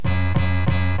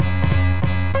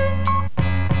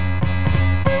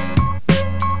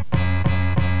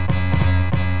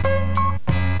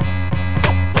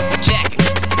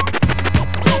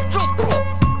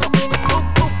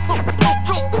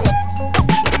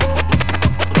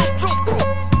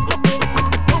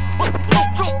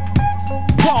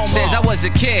as a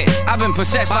kid, I've been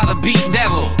possessed by the beat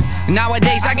devil.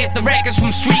 Nowadays I get the records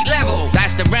from street level.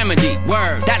 That's the remedy,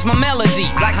 word, that's my melody.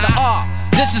 Like the R,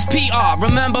 this is PR,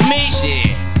 remember me?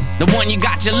 Shit, the one you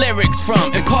got your lyrics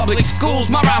from. In public schools,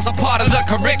 my rhymes are part of the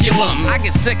curriculum. I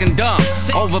get sick and dumb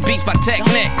over beats by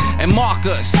Technic and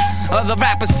Marcus. Other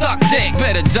rappers suck dick,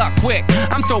 better duck quick.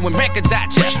 I'm throwing records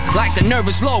at you like the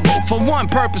Nervous logo for one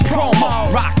purpose,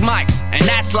 promo. Rock mics, and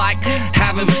that's like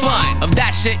having fun. Of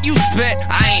that shit you spit,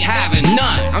 I ain't having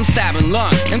none. I'm stabbing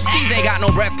lungs, MCs ain't got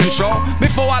no breath control.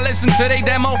 Before I listen to they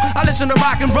demo, I listen to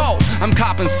rock and roll. I'm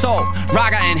copping soul,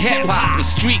 raga and hip hop. The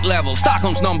street level,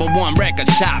 Stockholm's #1 record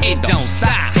shop. It don't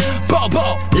stop.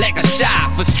 Bobo, liquor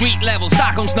shop. For street level,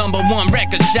 Stockholm's #1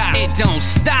 record shop. It don't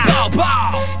stop. Bobo,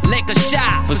 liquor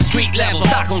shop. For street level,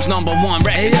 Stockholms #1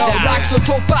 record shop. Dags att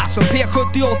toppa som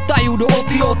P78 gjorde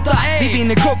 88. Vi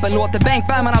vinner kuppen, låter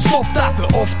bänkvärmarna softa.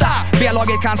 För ofta,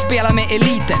 B-laget kan spela med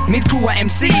eliten. Mitt crew har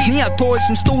MCs, ni har torg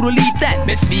som stor och liten.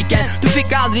 Besviken, du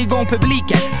fick aldrig igång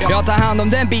publiken. Jag tar hand om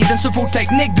den biten så fort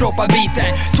teknik droppar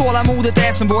biten. Tålamodet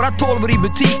är som våra 12 i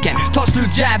butiken. Tar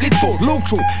slut jävligt fort,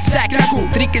 lokjour, säkra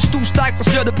kort. Dricker stor stark på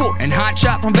Söderport. En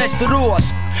handshot från Västerås,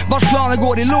 vars planer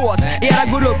går i lås. Era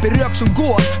går upp i rök som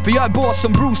gås. För jag är boss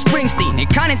som Bruce Springsteen. Ni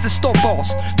kan inte stoppa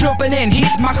oss. Truppen är en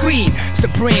hitmaskin.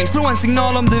 Supreme, slå en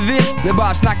signal om du vill. Det är bara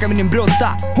att snacka med din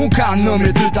brutta. Hon kan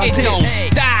numret utan till. It don't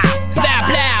stop. Blah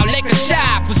blah, liquor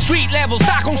shop. For street level,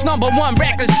 Stockholm's #1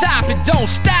 record shop. It don't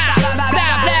stop. Blah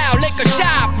blah, liquor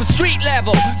shop. For street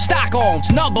level, Stockholm's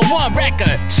 #1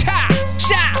 record shop.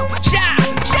 Shop, shop,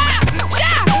 shop, shop,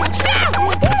 shop.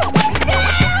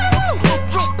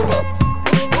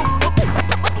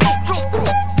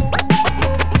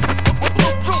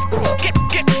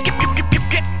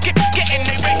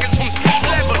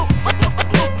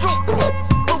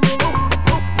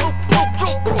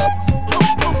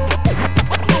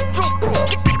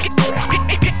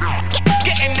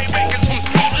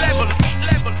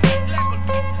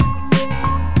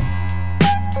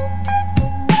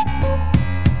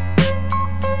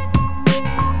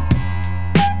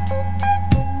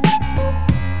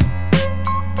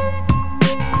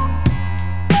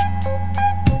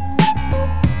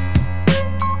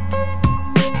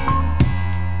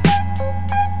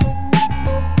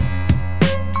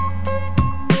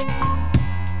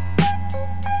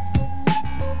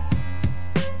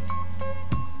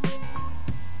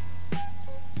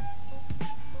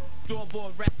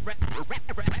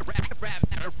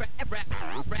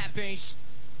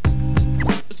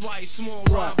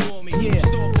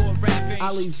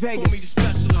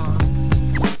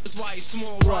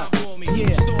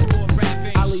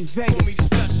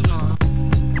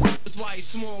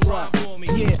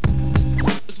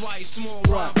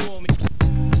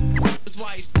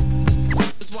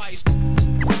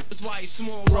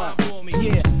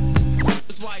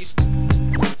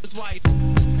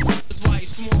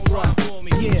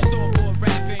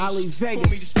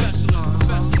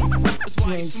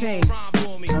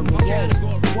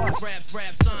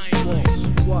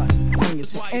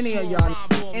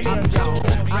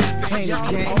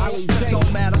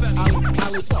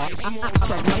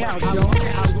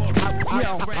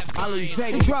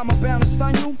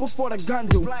 Gun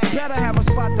do. Better have a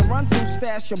spot to run to,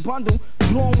 stash your bundle.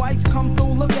 Blue and whites come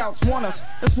through, lookouts want us.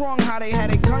 It's wrong how they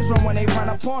had a guns run when they run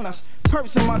up on us.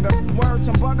 Perps and muggers, words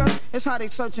and buggers, it's how they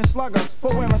search and slug us. For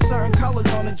wearing certain colors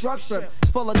on a drug strip,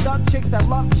 full of duck chicks that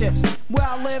love chips. Where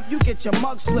I live, you get your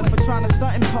mug slipped for trying to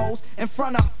stunt and pose in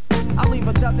front of. I leave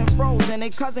a dozen froze in they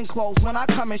cousin clothes when I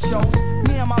come in shows.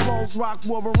 Me and my lows rock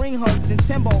Wolverine hoods and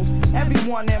Timbos.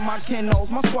 Everyone in my kin knows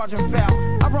my squadron foul.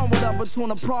 I run with a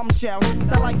platoon of problem child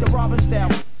that like the robber style,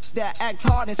 that act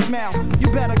hard and smile. You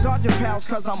better guard your pals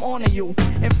cause I'm on to you.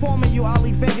 Informing you I'll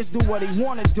leave Vegas do what he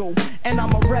wanna do. And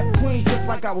I'ma rep Queens just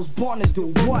like I was born to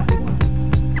do. What?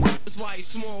 That's why you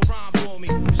small rhyme for me.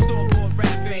 Store-bought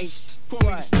rapping. Call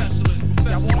me the specialist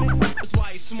professor. That's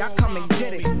why you small rhyme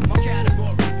for me. My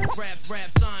category, rap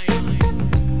science.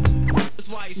 That's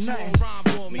why you small rhyme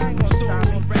for me.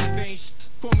 Store-bought rapping.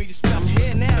 Call me the specialist. I'm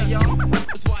here now, y'all.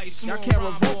 That's why you small y'all can't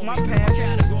rhyme revoke for my me. past.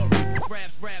 Category,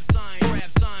 rap science.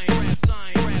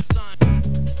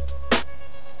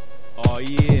 Oh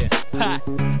yeah. Ha.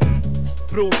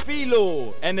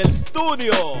 Profilo en el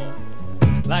studio.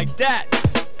 Like that.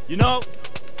 You know?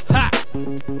 Ha.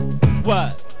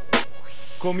 What?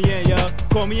 Kom igen, ja,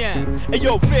 kom igen. Är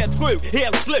jag fet sjuk,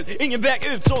 helt slut. Ingen väg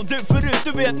ut som du förut.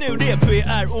 Du vet nu det är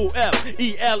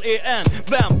P-R-O-L-I-L-E-N.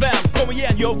 Bam, bam, kom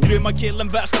igen, yo. Grymma killen,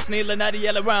 värsta snillen när det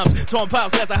gäller rhymes. Ta en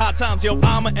paus, läsa hard times, yo.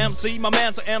 I'm a MC, my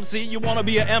man's a MC. You wanna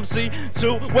be a MC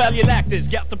too? Well, you like this,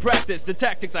 got to practice the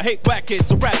tactics. I hate whack kids,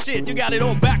 so rap shit, you got it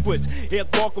all backwards.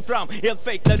 Helt bak och fram, helt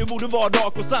fake när du borde vara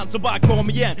rak och sann. Så bara kom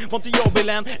igen, var inte jobbig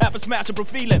än. Apple smasher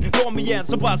profilen, kom igen.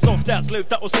 Så bara softa,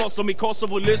 sluta och slåss som i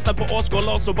Kosovo. Lyssna på oss, gå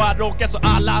loss och bara rocka så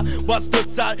alla bara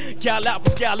studsar. Kallar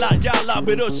på skallar, jallar,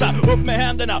 beruschar. Upp med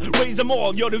händerna, raise them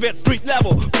all. Jo du vet, street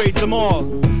level, raise them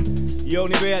all. Jo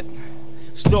ni vet,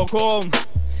 Stockholm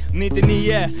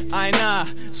 99, aina,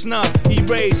 snabb,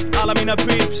 erase alla mina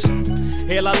peeps.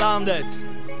 Hela landet,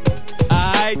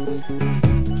 aight.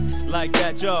 Like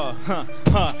that, ja,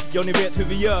 jo ni vet hur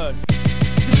vi gör.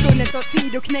 Det skulle ta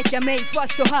tid att knäcka mig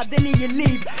fast då hade ni i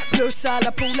liv. Plus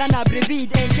alla polarna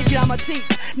bredvid, enkel grammatik.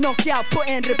 Knockout på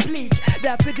en replik.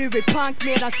 Därför du är punk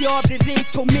medans jag blir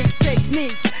rik på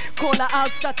mic-teknik. Kolla all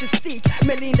statistik,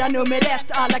 Melinda nummer 1,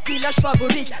 alla killars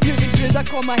favorit. Nu vill brudar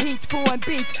komma hit, få en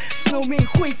bit. Sno min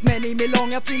skit, men i med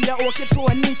långa fingrar åker på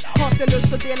en nick. Har inte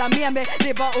lust att dela med mig, det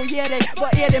är bara att ge dig.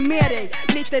 Vad är det med dig?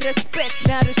 Lite respekt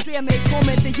när du ser mig.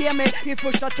 Kommer inte ge mig min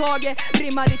första taget.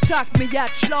 Rimmar i takt med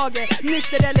hjärtslaget.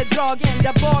 Nykter eller dragen,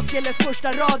 där bak eller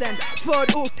första raden.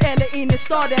 Förort eller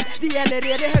innerstaden, det gäller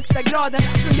er i högsta graden.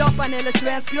 Från Japan eller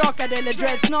svensk rakad eller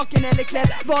dreads, naken eller klädd.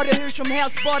 Var det hur som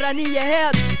helst, bara ni är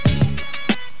helst.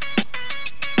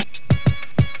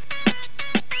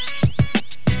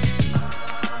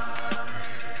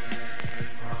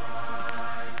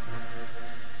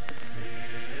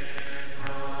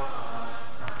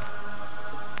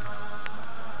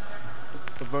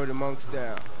 Perverted monk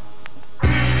style.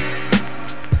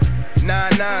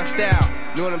 9-9 style.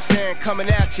 Know what I'm saying? Coming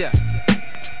at ya.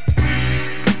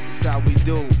 That's how we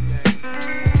do.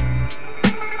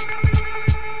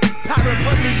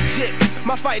 Paraplegic.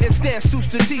 My fighting stance too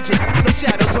strategic. No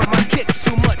shadows on my kicks,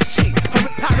 too much cheat.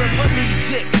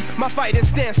 Paraplegic. My fighting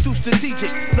stance too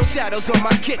strategic. No shadows on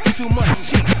my kicks, too much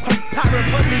cheat.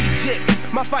 Paraplegic.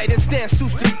 My fighting stance too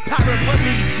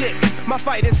paraplegic. My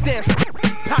fighting stance.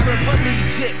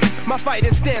 Paraplegic. My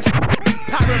fighting stance.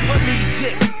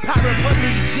 Paraplegic.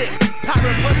 Paraplegic.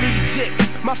 Paraplegic.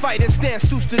 My fighting stance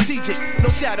too strategic. No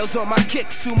shadows on my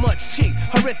kicks, too much cheat.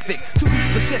 Horrific, to be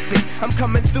specific. I'm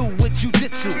coming through with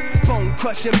jujitsu. Bone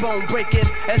crushing, bone breaking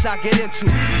as I get into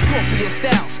scorpion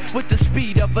styles with the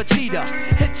speed of a cheetah.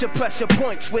 Hit your pressure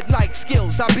points with light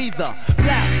skills. I'll be the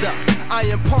blaster.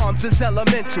 Iron palms is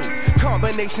elemental.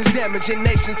 Combinations damaging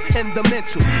nations in the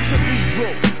mental.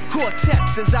 Cerebral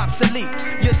cortex is obsolete.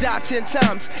 You die 10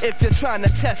 times if you're trying to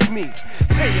test me.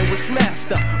 Taylor was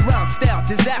master, rhyme style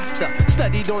disaster.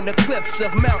 Studied on the cliffs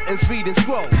of mountains, reading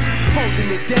scrolls,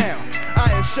 holding it down.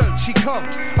 Iron shirt, she come,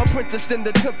 apprenticed in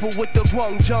the temple with the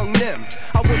Guangzhong Nim.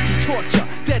 I went through torture,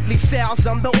 deadly styles,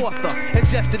 I'm the author.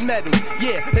 Ingested metals,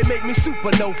 yeah, they make me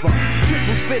supernova.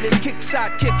 Triple spinning, kick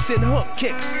side kicks and hook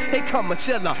kicks. They come a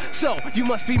chiller, so you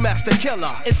must be master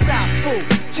killer. It's our fool,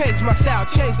 change my style,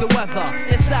 change the weather.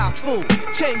 It's our fool,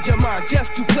 change your mind,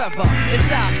 just too clever.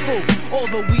 It's our fool, all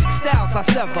the weak styles I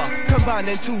sever.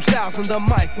 Combining 2 styles on the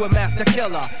mic with master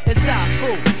killer. It's our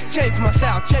fool, change my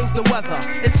style, change the weather.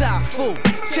 It's our fool,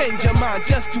 change your mind,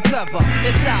 just too clever.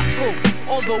 It's our fool,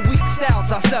 all the weak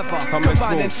styles I sever.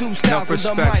 Combining 2 styles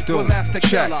on the mic with master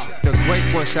killer. The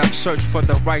great ones have searched for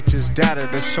the righteous data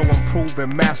to show and prove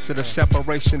and master the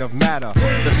separation of matter.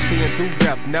 The seeing through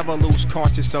depth, never lose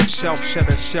conscious of self. Shed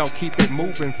a shell, keep it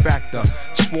moving factor.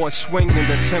 Sword swing in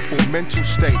the temple, mental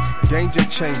state. Danger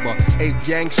chamber, 8th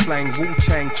yang slang,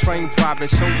 Wu-Tang. Trained private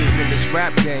soldiers in this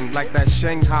rap gang. Like that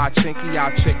Shanghai chinky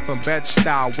out chick from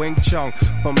Bed-Stuy. Wing Chun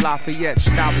from Lafayette.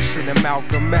 Stuyvesant and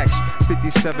Malcolm X.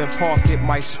 57 Park, it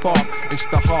might spark. It's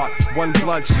the heart, one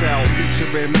blood cell.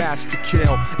 Featuring Master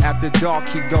Kill. After dark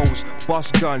he goes.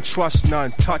 Bust gun, trust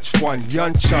none, touch one.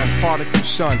 Yun Chun, particle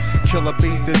sun. Killer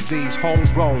bees disease,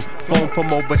 homegrown. Phone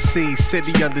from overseas,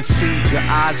 city under siege. Your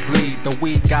eyes bleed, the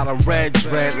weed got a red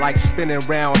dread. Like spinning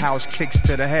roundhouse kicks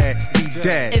to the head. He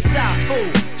dead. It's our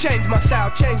fool, change my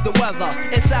style, change the weather.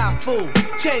 It's our fool,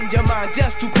 change your mind,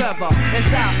 just too clever.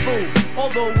 It's our fool, all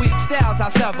the weak styles I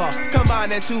sever.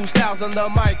 Combining 2 styles on the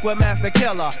mic with master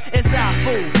killer. It's our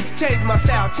fool, change my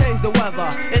style, change the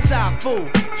weather. It's our fool,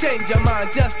 change your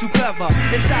mind, just too clever.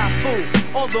 It's our fool,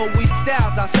 all the weak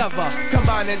styles I sever.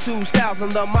 Combining 2 styles on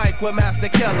the mic with master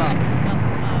killer.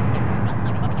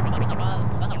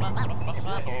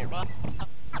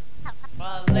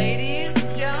 Ladies,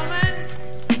 gentlemen,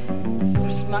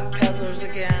 we're smut peddlers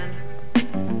again.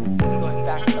 We're going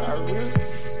back to our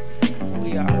roots.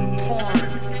 We are porn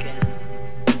again.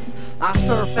 I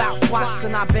surf out twats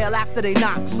and I bail after they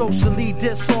knock. Socially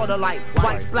disorder like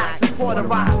white slacks and quarter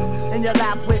rocks. In your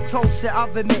lap with toast and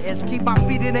oven mittens. Keep my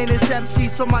feet in this MC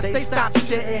so much they stop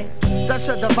shitting.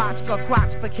 Dusha the vodka,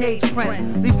 crocs for cage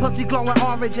prints. Leave pussy glowing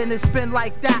orange and it's been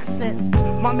like that since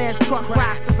my man's truck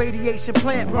crashed, the radiation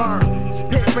plant burned.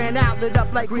 Spit ran out, lit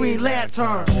up like Green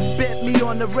Lantern. Bit me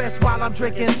on the wrist while I'm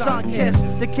drinking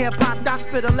Sunkiss. The can popped, I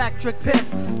spit electric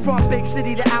piss. From big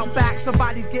city to outback,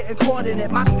 somebody's getting caught in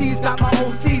it. My steez got my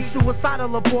own seeds,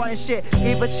 suicidal abort and shit.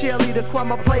 Gave a cheerleader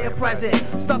crumb a player present.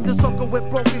 Stuffed the sucker with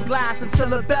broken glass until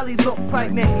her belly looked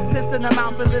pregnant. Pissed in her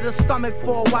mouth and lit her stomach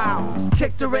for a while.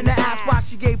 Kicked her in the ass while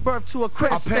she gave birth to a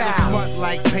crystal. I pedal smut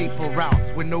like paper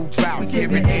routes with no drought.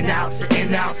 Give it in ounce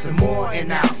and more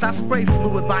in ounce. I spray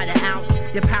fluid by the ounce.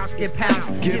 Your pouch get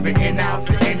pounced. Give it in ounce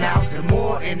and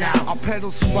more in ounce. I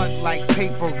pedal smut like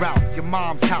paper routes. Your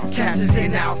mom's house catches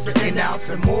in ounce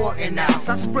and more in ounce.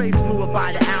 I spray fluid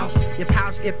by the ounce. Your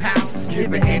pouch get pounced.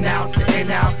 Give it in ounce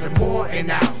and more in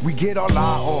ounce. We get our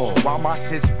lie on while my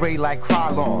shit spray like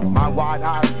Krylon. My wide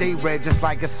eyes stay red just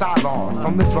like a Cylon.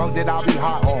 From the drug that I'll be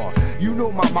hot on. You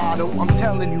know my motto, I'm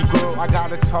telling you girl, I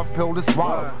got a tough pill to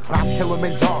swallow. I'm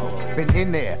Kilimanjaro, been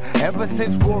in there ever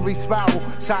since Rory Sparrow,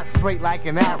 shot straight like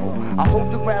an arrow. I hope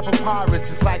to grab a pirate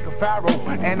just like a pharaoh,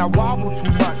 and I wobble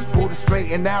too much for the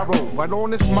straight and narrow. But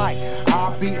on this mic,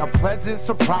 I'll be a pleasant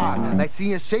surprise, like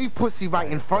seeing shaved pussy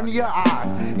right in front of your eyes.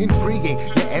 Intriguing,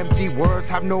 your empty words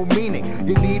have no meaning.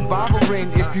 You need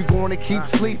Vivarin if you're gonna keep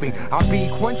sleeping. I'll be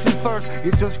quenching thirst,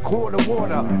 you just quarter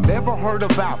water. Never heard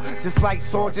about, just like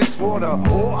Sergeant Slaughter.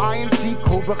 All iron sheet,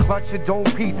 cobra clutch, and don't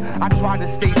piece. I try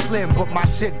to stay slim, but my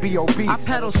shit be obese. I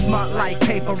pedal smut like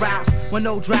paper routes with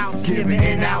no drought. Give it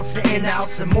in ounce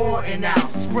and more in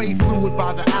ounce. Spray fluid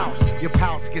by the ounce, your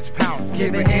pouch gets pounced.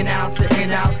 Give it in ounce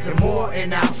and more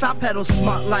in ounce. I pedal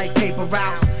smut like paper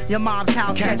routes. Your mom's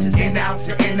house catches in ounce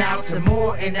and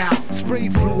more in ounce. Spray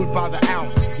fluid by the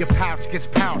ounce, your pouch gets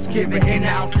pounced. Give it in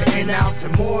ounce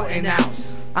and more in ounce.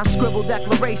 I scribble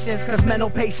declarations cause mental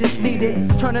patience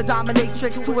needed. Turn a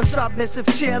dominatrix to a submissive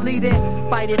cheerleader.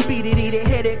 Bite it, beat it, eat it,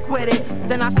 hit it, quit it.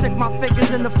 Then I stick my fingers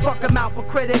in the fucking mouth for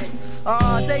critics.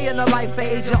 Day in the life of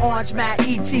Agent Orange, Matt,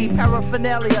 E.T.,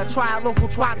 paraphernalia. Try local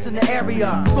twats in the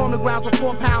area. Storm the grounds with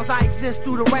 4 pounds, I exist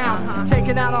through the rounds.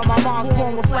 Taking out on my mom's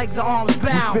phone with legs and arms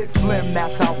bound. We spit phlegm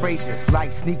that's outrageous,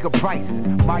 like sneaker prices.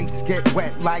 Mics get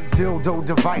wet like dildo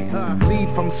devices. Bleed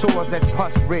from sores that's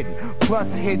pus ridden.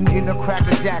 Plus hidden in a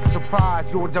cracker jack, surprise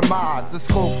your demise. The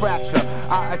skull fracture,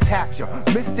 I attack you.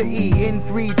 Mr. E in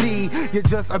 3D, you're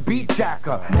just a beat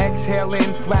jacker.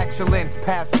 Exhaling flatulence,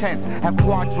 past tense. Have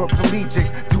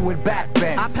quadriplegics doing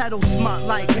backbend. I pedal smut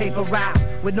like paper routes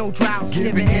with no drought.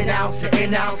 Give it in ounce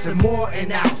and more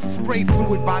in ounce. Spray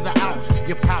fluid by the ounce,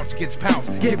 your pouch gets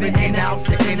pounced. Give it in ounce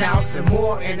and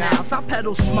more in ounce. I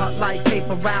pedal smut like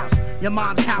paper routes. Your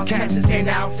mom's house catches in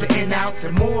ounce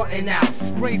and more in ounce.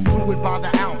 Spray fluid by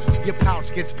the ounce, your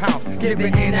pouch gets pounced. Give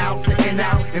it in ounce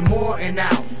and more in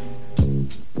ounce.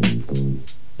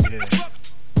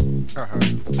 Yeah.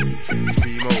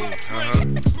 B-mode,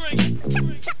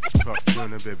 Fuck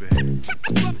Gunna, baby.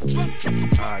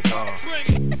 Alright, dawg.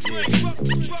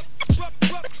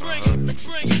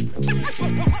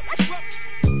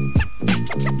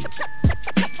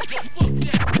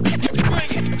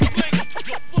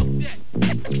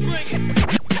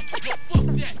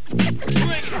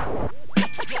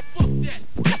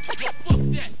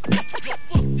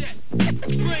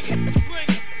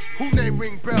 Who name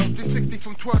ring bells? 360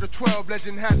 from 12 to 12.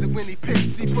 Legend has it when he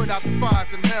picks. He put out the fires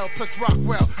in hell. Plus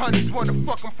Rockwell. Honeys wanna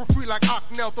fuck him for free like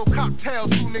Ocknell. Throw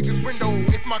cocktails through niggas' window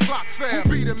if my Glock fail.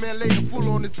 Beat a man later, full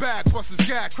on his back. Bust his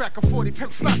gag, crack a 40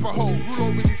 pimp, slap a hole. Rule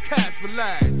over these cats,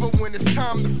 relax. But when it's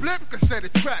time to flip, cassette a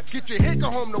track. Get your hick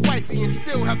home to wifey and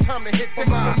still have time to hit the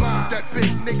mine. That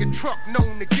big nigga truck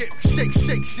known to get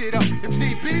shake shit up. If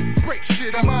need be, break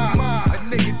shit up. A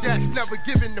nigga that's never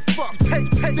giving the fuck. Take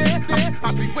there.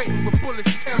 I be waiting with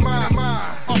bullets in my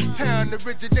mind. Uptown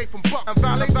originate from Buck. I'm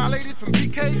violated from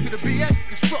BK to the BX.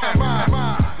 It's struck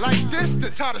like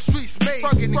this how the streets made.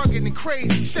 Rugged and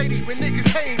crazy, shady when niggas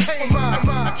hang.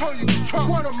 I told you it's Trump.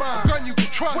 What am I? Gun you can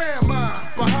trust. Where am I?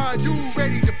 Behind you,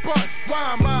 ready to bust.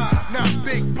 Why am I? Not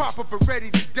Big Papa, but ready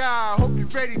to die. Hope you're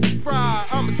ready to fry.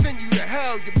 I'ma send you to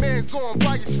hell. Your man's going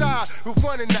by your side with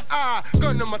one in the eye.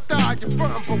 Gun on my thigh, you're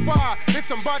frontin' for why? If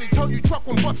somebody told you truck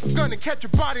won't bust a gun and catch a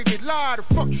body, they lie. The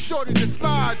fuck you shorty to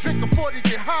slide. Drink a 40,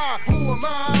 get high. Who am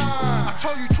I? I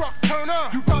told you truck turn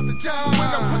up. You about to die. When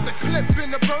I put the clip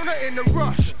in the burner in the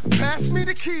rush. Pass me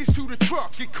the keys to the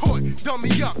truck, get caught,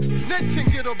 dummy up. Snitch and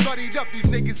get all bloodied up. These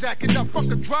niggas acting up, fuck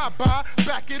a drive-by,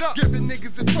 back it up. Giving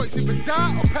niggas a choice, either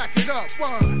die or pack it up.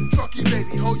 Trucky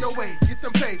baby, hold your weight, get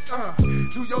them papes,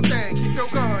 do your thing, keep your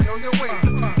gun on your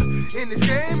waist. In this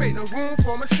game, ain't no room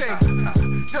for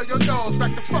mistakes. Tell your dogs,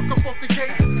 back the fuck up off the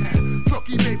gate.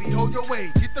 Trucky baby, hold your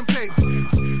weight, get them papes.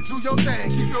 Do your thing,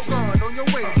 keep your gun on your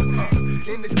waist.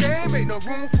 In this game, ain't no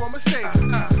room for mistakes.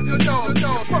 Your dogs,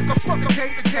 fuck up,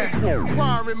 gate to gate.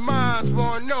 Inquiring minds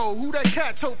wanna know who that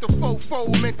cat told the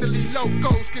fofo. Mentally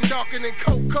loco, skin darker than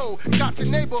cocoa. Got the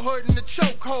neighborhood in the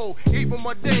chokehold. Even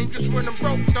more dangerous when I'm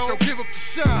broke, though. Don't give up the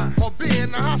shine. Or be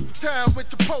in the hospital with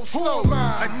your post slow.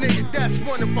 A nigga that's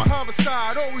wanted for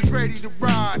homicide, always ready to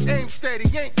ride. Aim steady,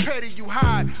 ain't petty, you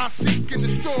hide. I seek and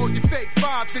destroy your fake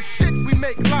vibes. The shit we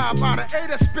make live out of 8,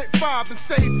 I spit 5 and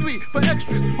save 3 for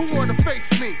extras. Who wanna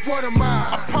face me? What am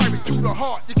I? A pirate to the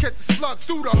heart. You catch the slug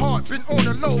through the heart. Been on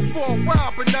the low for a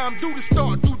while, but now I'm due to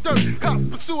start. Do dirt. Cops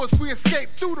pursue us, we escape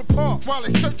through the park. While they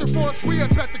searching for us, we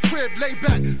up at the crib. Lay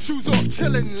back, shoes off,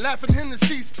 chilling, laughing in the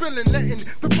sea, spilling, letting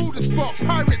the Buddha spark.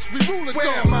 Pirates, we rulers. Where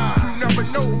am I? You never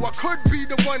know. I could be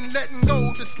the one letting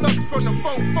go the slugs from the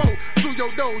fofo. Through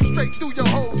your nose, straight through your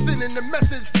hole, sending the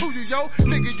message to you, yo.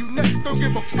 Nigga, you next, don't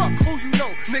give a fuck who you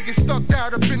know. Niggas stuck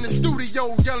out up in the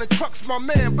studio, yelling trucks, my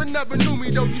man, but never knew me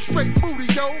though. You straight booty,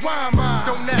 yo. Why am I?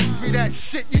 Don't ask me that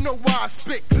shit. You know why I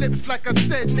spit clips. Like I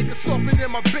said, niggas softer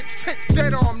than my bitch tits.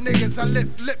 Dead arm niggas, I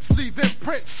lift lips, leave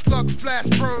imprints. Slug splash,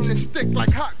 burn and stick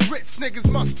like hot grits. Niggas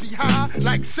must be high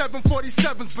like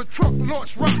 747s, but truck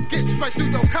launch rockets right through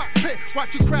your cockpit.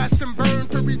 Watch you crash and burn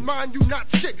to remind you not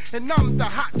shit. And I'm the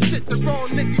hot shit, the wrong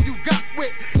nigga you got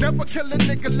with. Never kill a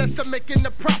nigga unless I'm making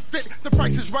the profit. The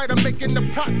price is right, I'm making the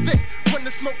plot thick. When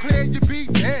the smoke clear, you be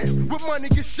damn. What money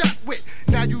get shot with?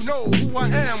 Now you know who I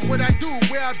am, what I do,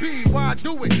 where I be, why I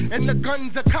do it. And the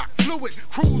guns are cock fluid.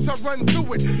 Cruise, I run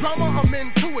through it. Drama, I'm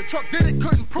into it. Truck did it,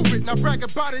 couldn't prove it. Now brag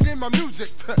about it in my music.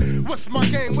 What's my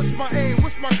game? What's my aim?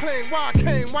 What's my claim? Why I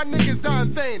came? Why niggas dying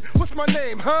vain? What's my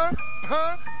name?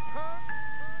 Huh?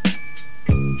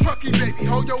 Trucky baby,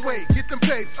 hold your weight, get them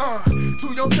papes,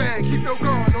 do your thing, keep your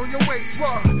gun on your waist,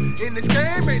 in this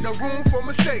game, ain't no room for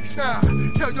mistakes, nah,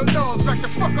 tell your dogs, back the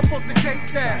fuck up off the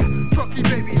gate, now, Trucky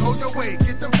baby, hold your weight,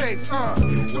 get them papes,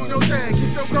 do your thing,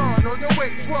 keep your gun on your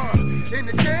waist, in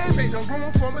this game, ain't no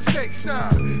room for mistakes, nah,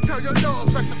 tell your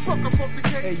dogs, back the fuck up off the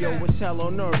gate. Hey yo, it's hell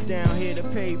on earth, down here the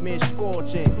pavement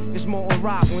scorching, it's molten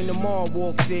rock when the mall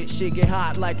walks it, shit get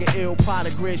hot like an ill pot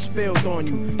of grit spilled on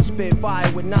you, spit fire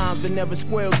with knives that never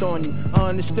squealed on you. I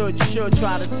understood you should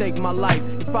try to take my life.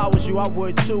 If I was you, I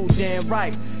would too, damn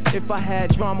right. If I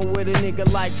had drama with a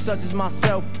nigga like such as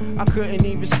myself, I couldn't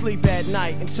even sleep at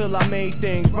night until I made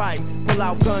things right. Pull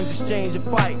out guns, exchange a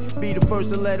fight. Be the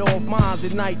first to let off mines,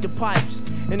 ignite the pipes,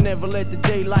 and never let the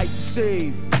daylight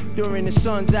deceive. During the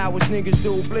sun's hours, niggas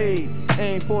do bleed.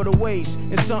 Aim for the waist,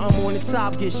 and something on the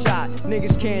top get shot.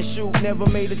 Niggas can't shoot, never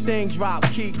made a thing drop.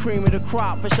 Keep cream of the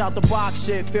crop, fresh out the box,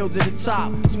 shit filled to the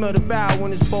top. Smell the barrel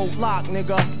when it's bolt locked,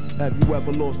 nigga. Have you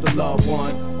ever lost a loved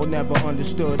one, or never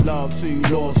understood love till you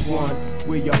lost one?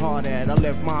 Where your heart at? I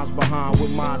left mine behind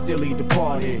with my dearly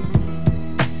departed.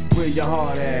 Where your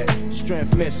heart at?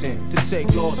 Strength missing, to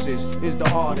take losses is the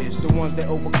hardest. The ones that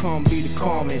overcome be the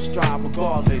calmest, strive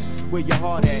regardless. Where your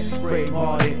heart at? Brave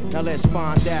hearted. Now let's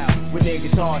find out where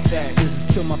niggas' hearts at. This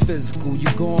is to my physical, you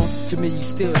gone? To me you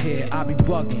still here, I be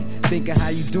bugging. Thinking how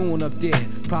you doing up there.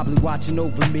 Probably watching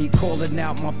over me, calling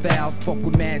out my foul. Fuck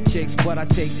with mad chicks, but I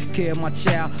take care of my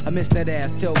child. I miss that ass,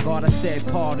 tell God I said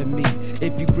pardon me.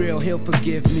 If you real, he'll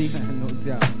forgive me. No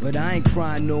doubt. But I ain't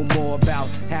crying no more about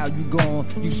how you gone.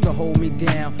 Used to hold me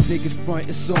down, niggas front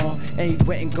it's on. Ain't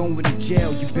wet and going to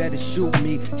jail, you better shoot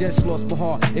me. Just lost my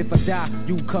heart, if I die,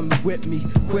 you coming with me.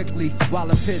 Quickly, while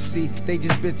I'm pissy, they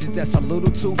just bitches that's a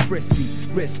little too frisky.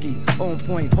 Risky, on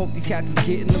point, hope these cats is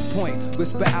getting the point.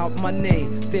 Whisper out my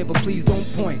name, stay but please don't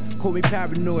point. Call me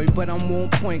paranoid, but I'm on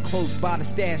point. Close by the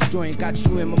stash joint, got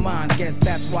you in my mind. Guess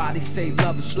that's why they say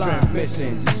love is blind. Strength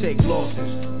missing, take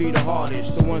losses, be the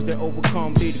hardest. The ones that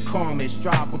overcome be the calmest,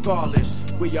 strive regardless.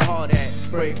 Where your heart at?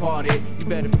 Brave hearted, you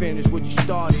better finish what you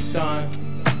started, done.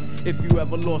 If you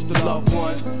ever lost a loved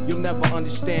one, you'll never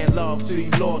understand love till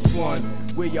you lost one.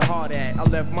 Where your heart at? I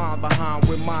left mine behind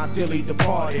with my dearly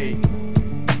departed.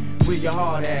 Where your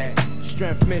heart at?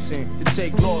 Strength missing, to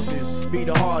take losses, be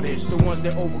the hardest. The ones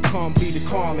that overcome be the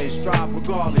calmest, strive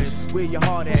regardless. Where your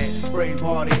heart at? Brave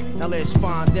hearted. Now let's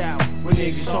find out where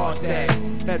niggas' hearts at.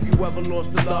 Have you ever lost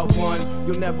a loved one?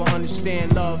 You'll never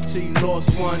understand love till you lost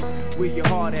one. Where your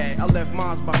heart at? I left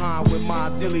mine behind with my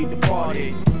dearly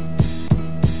departed.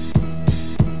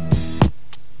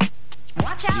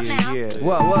 Watch Watch out now. Yeah.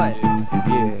 What?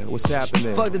 Yeah, what's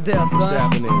happening? Fuck the deal, son. What's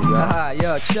happening, yo?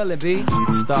 Yo, chillin', B.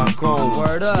 Stockholm.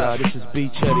 Word up. Yo, this is B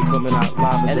Chetty coming out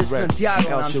live And and this direct. Santiago,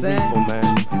 know what I'm saying?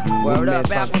 Man. Word My up,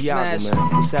 man Apple Santiago, Smash.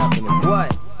 man. What's happening?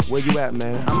 What? Where you at,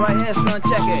 man? I'm right here, son.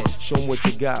 Check it. Show 'em what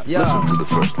you got. Yo. Listen to the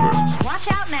first verse.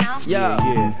 Watch out now. Yo.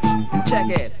 Yeah.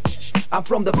 Check it. I'm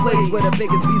from the place where the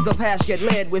biggest piece of hash get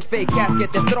led, with fake cats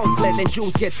get their throats slit and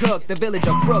jewels get took. The village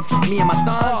of crooks, me and my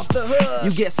thuns,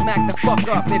 you get smacked the fuck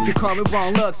up if you come with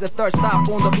wrong looks. The third stop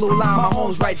on the blue line, my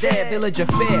home's right there. Village of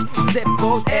fear, zip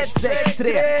boat at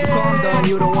 6-3. So calm down,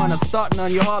 you don't wanna start none.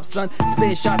 You up, son.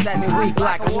 Spin shots at me weak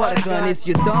like a water gun. Is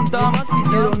you dumb?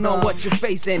 You don't know what you're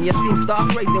facing. Your team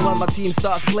starts racing while my team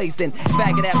starts blazing.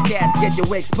 Faggot ass cats, get your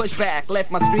wigs pushed back.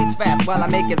 Left my streets fast while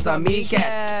I'm making some mean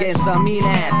cat, getting some mean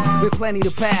ass. With plenty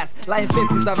to pass, like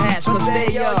 50s of hash,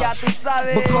 Coseyo,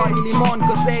 Bacardi Limon,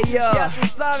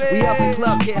 Coseyo. We up in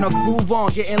clubs, getting a groove on,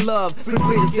 getting love. Free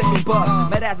breeders sipping bucks,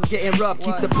 mad asses getting rubbed.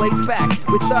 Keep the place packed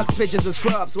with thugs, pigeons and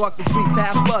scrubs. Walk the streets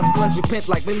half bust, plus we pimp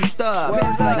like Billy Stubbs.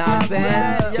 Know what I'm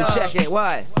saying? So check it,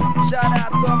 what? Shout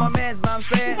out to all my mans, know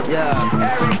what I'm saying?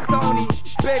 Yeah. Eric, Tony,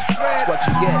 Big Fred. That's what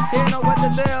you get. You know what the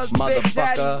deal's, Big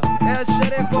Daddy. El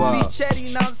Sheriff for me,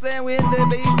 Chetty, know what I'm saying? We in there,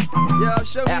 baby. Yo,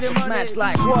 show me the money. Smash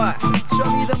like what?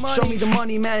 Show me the money. Show me the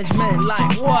money management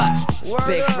like what? Word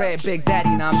Big up. Fred, Big Daddy,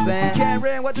 know what I'm saying?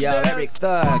 Cameron, what the deal? Yo, Eric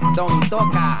Thug, Tony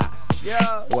Toka.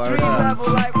 Yo, word street up.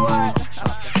 Level like what?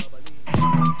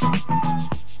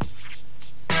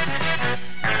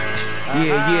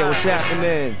 Yeah, what's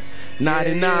happening?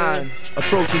 99,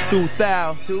 approaching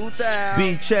 2000.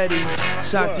 B Chetty,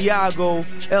 Santiago,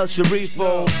 El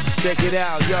Sharifo. Check it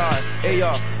out, y'all. Hey,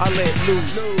 y'all, I let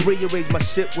loose. Rearrange my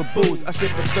shit with booze. I sip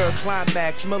a third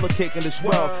climax, smell a cake in the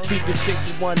swell. Keep the chick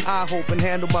with one eye, hope and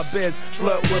handle my biz.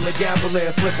 Flirt with a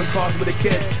gambler, flipping cars with a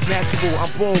kiss. Natural,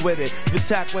 I'm born with it.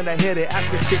 Spectacular when I hit it.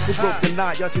 Ask a chick who broke the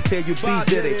knot. Y'all should tell you B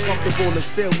did it. Comfortable and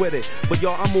still with it. But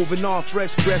y'all, I'm moving on,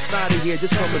 fresh, dressed out of here.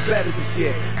 Just coming better this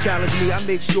year. Challenge me, I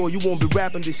make sure you won't be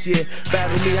rapping this year.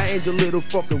 Battle me, I end your little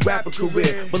fucking rapper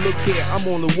career. But look here, I'm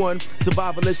on the one.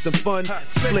 Survivalist and fun.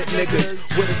 Split niggas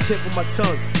with a tip of my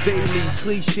tongue. Daily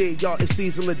cliche, y'all, it's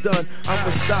easily done. I'm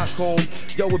from Stockholm.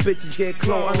 Yo, where bitches get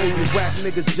cloned. I know you whack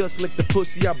niggas just lick the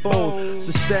pussy I bone.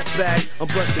 So step back, I'm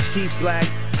brush your teeth black.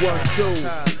 1,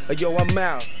 2. Yo, I'm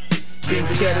out. Big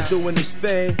Cheddar doing this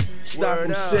thing.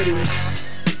 Stockholm City.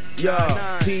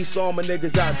 Yeah, peace all my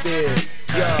niggas out there.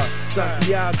 Yeah,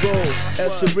 Santiago, El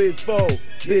Sharifo,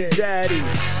 Big Daddy,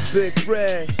 Big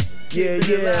Fred. Yeah.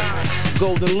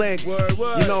 Golden Links.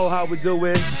 You know how we do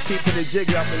it. Keeping it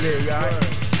jiggy up in here, y'all.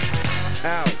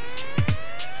 Out.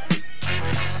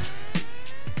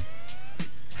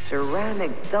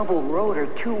 Ceramic double rotor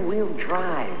 2-wheel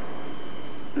drive.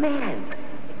 Man,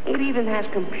 it even has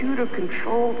computer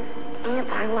controlled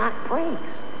anti-lock brakes.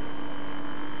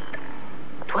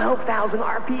 12,000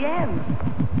 RPM.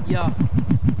 Yo.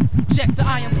 Check the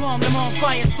iron palm, them on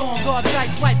firestorm. Guard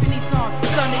tights, wiping these on.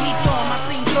 Sun the heat's on. My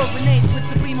team throw grenades with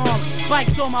supreme arm.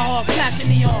 Bikes on my hog, flashing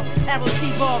neon. Arrows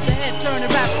deep off, the head turn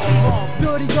and rap Steve on.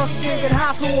 Dirty just digging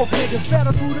house off niggas.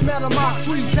 Better through the metal mock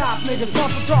tree top niggas.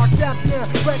 Muscle dark champion.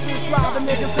 Reckless driving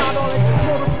niggas out on it.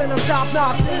 Motor spinners, top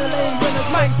notch. In the lane, winners.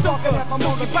 Mike Stoker.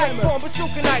 Suki pipe form,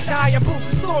 bazooka night. The higher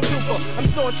boost is stormtrooper. I'm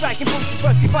sword striking boots with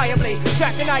trusty fireblade.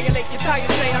 Track annihilate your tire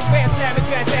strain. I'm grand slamming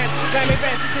trans hands. Ramming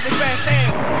advance to the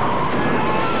grandstand.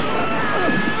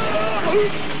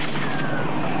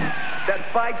 That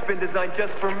bike's been designed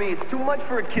just for me. It's too much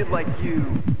for a kid like you.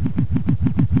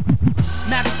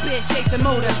 Maverick spear shape the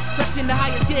motor. Touching the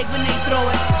highest gig when they throw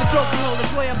it. The trophy holder,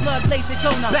 royal blood, blaze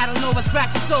Daytona. Battle Nova,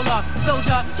 scratch your solar.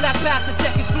 Soldier, black bastard,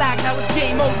 check your flag. Now it's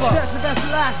game over.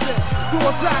 Presidential action.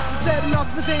 Dual tracks, we setting up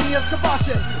spontaneous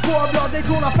combustion. War blood, they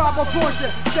tune up 5 on portion.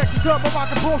 Check the turbo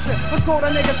rocket potion. Let's go, the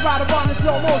niggas ride around in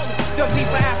slow motion. The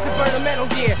people have to burn a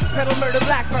metal gear. Pedal murder,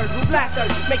 blackbird, blue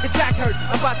blasters. Make the track hurt.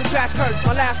 I'm about to trash curse.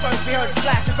 My last verse, we heard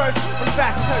splash and verse. From the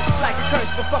fast hurts, it's like a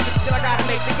curse. But fuck it, still I gotta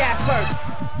make the gas first.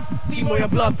 Team your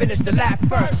blood, finish the lap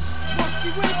first.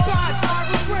 Musky with body,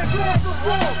 with blood for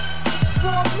war.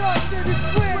 War blood, city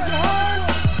square, you heard?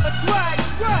 A drag,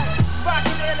 right.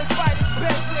 Rockin' the illest fighters,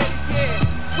 best ladies,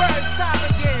 yeah. Word time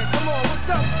again, come on, what's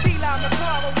up? C-Line,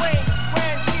 McCall, Wayne,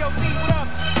 wearing G.O.D., what up?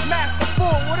 Master 4,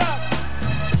 what up?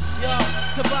 Yo,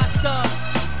 Tabasta,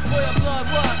 royal blood,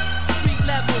 what? Street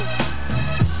level.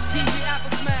 DJ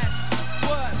Apple Smash,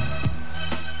 what?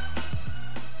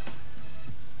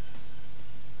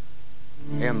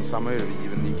 Ensam och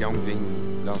övergiven gick jag omkring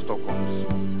bland Stockholms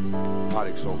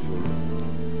parksoffor.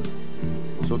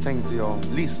 Och så tänkte jag,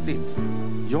 listigt,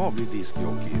 jag blir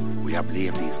diskjockey och jag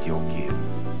blev diskjockey.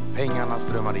 Pengarna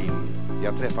strömmade in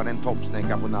Jag träffade en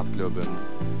toppsnäcka på nattklubben.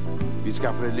 Vi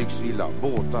skaffade lyxvilla,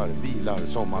 båtar, bilar,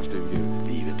 sommarstugor.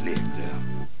 Livet lekte.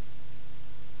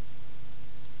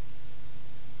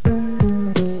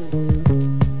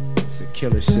 It's a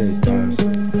killer shit, guys.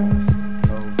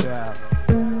 No doubt.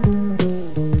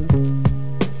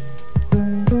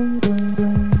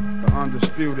 The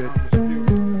undisputed.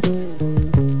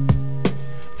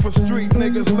 For street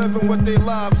niggas living with their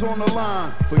lives on the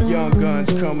line. For young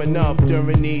guns coming up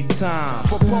during these times.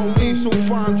 For police who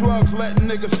find drugs letting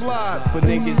niggas slide. For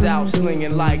niggas out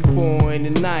slinging like 4 in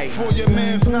the night. For your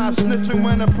mans not snitching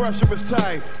when the pressure is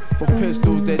tight. For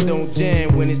pistols that don't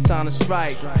jam when it's time to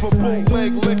strike. For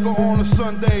bootleg liquor on a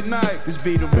Sunday night. This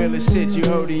be the realest shit you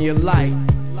heard in your life.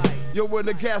 Yo, when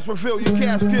the gas refill, your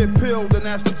cash get pilled, and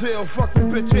that's the deal. Fuck the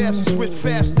bitch ass and switch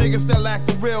fast niggas that lack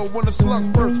the real. When the slugs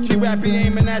burst, G-Rap be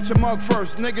aiming at your mug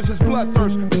first. Niggas is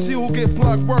bloodthirst, we see who get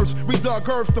plugged worse. We dug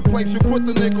earth to place you, put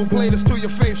the nickel platers to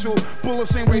your facial.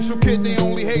 Bullets ain't racial, kid, they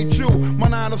only hate you. My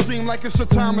nine will seem like it's a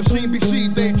time machine,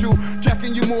 BC date you.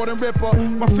 Jacking you more than Ripper,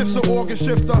 my fifth's an organ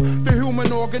shifter. The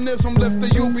human organism lifter,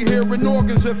 you'll be hearing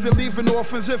organs if you're leaving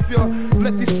orphans. If you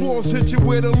let these floors hit you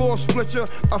with a law split you.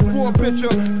 A 4-pitcher,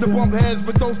 the bump heads,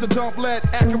 but those that don't let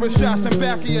accurate shots in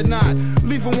back of your knot.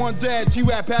 Leaving one dead,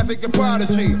 G-Rap, Havoc, and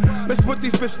Prodigy. Let's put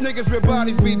these bitch niggas where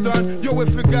bodies be done. Yo,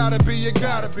 if it gotta be, you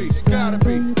gotta be, you gotta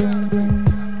be.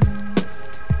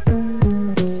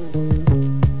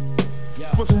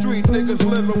 For street niggas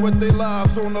living with their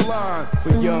lives on the line.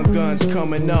 For young guns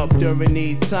coming up during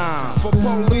these times. For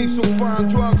police who find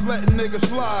drugs letting niggas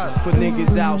slide. For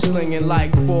niggas out slinging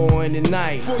like 4 in the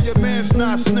night. For your mans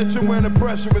not snitching when the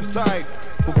pressure is tight.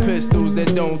 For pistols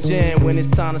that don't jam when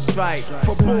it's time to strike.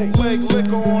 For bootleg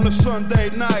liquor on a Sunday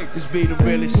night. This be the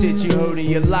realest shit you heard in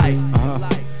your life.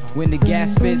 When the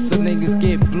gas spits, some niggas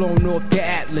get blown off the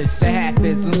atlas. The half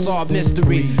is unsolved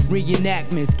mystery.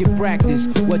 Reenactments, get practice.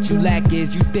 What you lack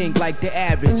is you think like the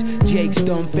average. Jake's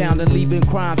dumbfounded, leaving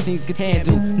crime scenes can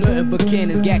handle. Nothing but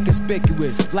cannons got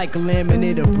conspicuous. Like a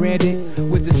laminator branded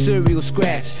with the cereal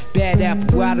scratch. Bad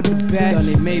apple out of the bag. Done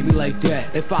it maybe like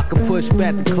that. If I could push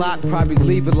back the clock, probably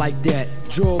leave it like that.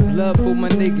 Draw blood for my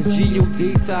niggas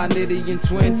G.O.D. Ty, Nitty, and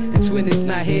Twin. And Twin is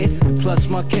not here, and plus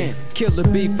my kin. Killer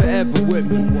B forever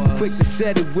with me. Quick to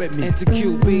set it with me. Enter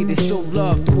QB, they show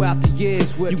love throughout the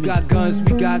years with me. You got guns,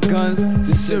 we got guns,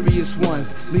 the serious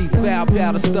ones. Leave foul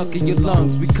powder stuck in your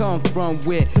lungs. We come from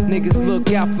where niggas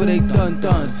look out for they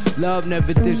dun-duns. Love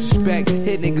never disrespect,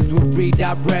 hit niggas with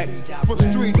redirect. For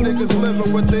street niggas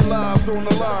living with their lives on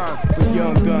the line. For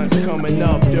young guns coming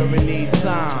up during these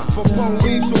times. For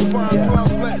police who find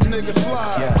drugs letting niggas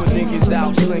slide. For niggas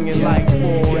out slinging like 4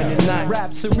 in the night.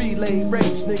 Raps a relay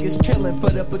race, niggas killing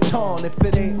for the baton. If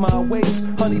it ain't my waist,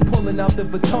 honey pulling out the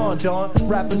baton, Dawn.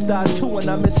 Rappers die too, and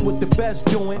I miss what the best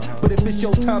doing. But if it's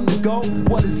your time to go,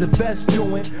 what is the best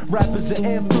doing? Rappers are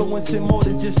influencing more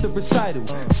than just a recital.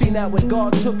 See now when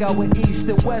God took our East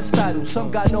and West titles, some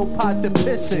got no pot to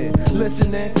piss in.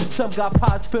 Listening, some got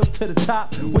pots filled to the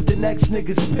top with the next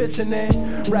niggas pissing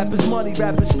in. Rappers money,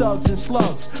 rappers thugs and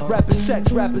slugs. Rappers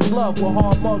sex, rappers love with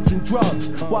hard mugs and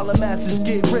drugs. While the masses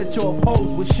get rich off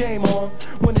hoes with shame on.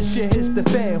 When the shit hits the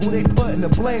fan, who they putting the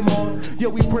blame on? Yo,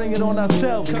 we bring it on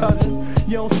ourselves, cousin.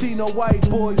 You don't see no white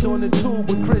boys on the tube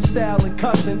with Cristal and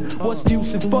Cousin. What's the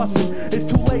use in fussing? It's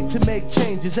too late to make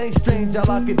changes. Ain't strange, I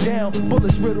lock it down.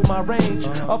 Bullets riddle my range.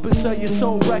 Up and sell your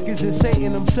soul records and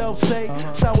Satan himself say.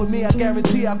 Sign with me, I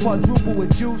guarantee I quadruple what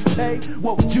Jews pay.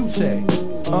 What would you say?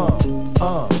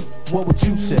 What would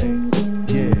you say?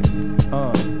 Yeah,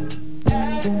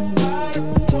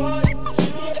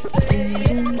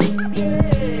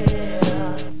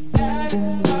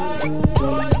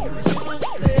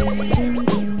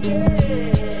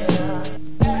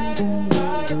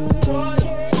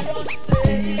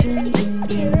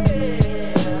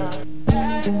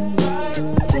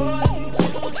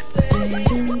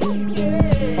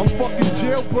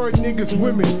 niggas,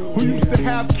 women who used to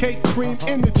have cake cream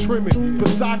in the trimming.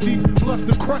 Versace's plus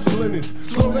the crushed linens.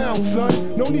 Slow down,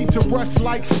 son, no need to rush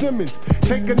like Simmons.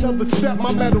 Take another step,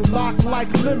 my metal lock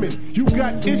like lemon. You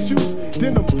got issues,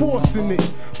 then I'm forcing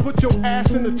it. Put your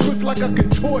ass in a twist like a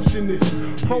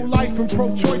contortionist. Pro-life and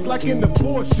pro-choice like an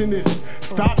abortionist.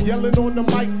 Stop yelling on the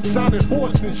mic, sounding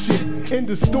hoarse and shit. And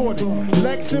distorted.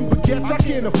 Lex and baguettes, I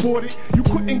can't afford it. You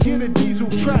couldn't get a diesel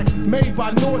track made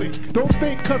by Nordic. Don't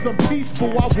think cause I'm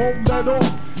peaceful, I won't let off.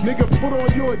 Nigga, put on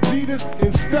your Adidas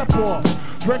and step off.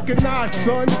 Recognize,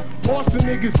 son, Boston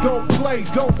niggas don't play.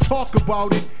 Don't talk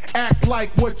about it, act like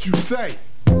what you say.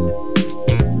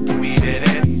 We did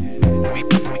it. We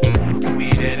did it. We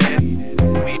did it.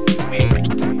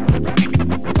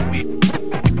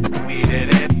 We did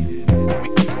it.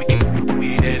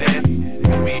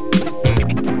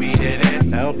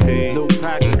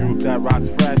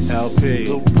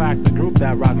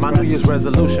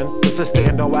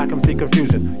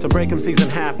 break MCs in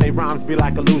half, they rhymes be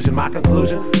like illusion. My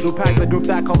conclusion, Lou pack the group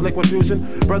that called Liquid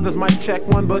Fusion. Brothers might check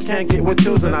one, but can't get with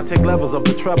twos. And I take levels of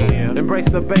the treble, embrace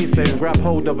the bass and grab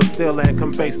hold of a still and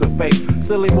come face to face.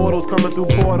 Silly mortals coming through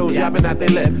portals, yapping at they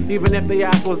lip. Even if the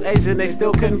ass was Asian, they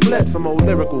still couldn't flip. Some old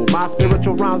lyrical, my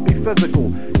spiritual rhymes be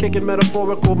physical. Kicking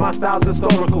metaphorical, my style's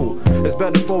historical. It's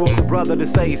metaphorical, brother, to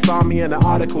say he saw me in an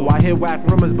article. I hear whack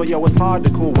rumors, but yo, it's hard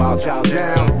to cool wild child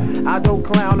down. I don't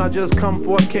clown, I just come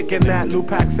forth kicking that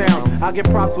Lupac sound. I get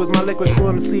props with my liquid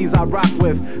crew MCs I rock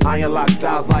with. Iron lock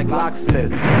styles like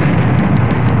locksmith.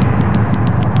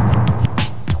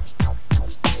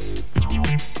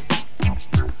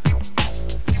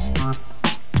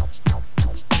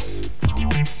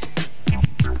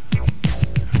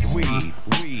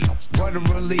 What a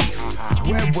relief.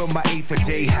 When will my eighth a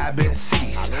day habit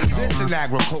cease? This an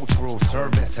agricultural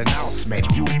service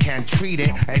announcement. You can treat it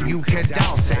and you can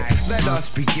douse it. Let us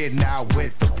begin now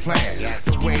with the plan.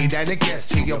 The way that it gets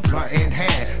to your blunt in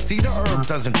hand. See, the herb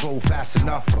doesn't grow fast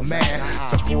enough for man.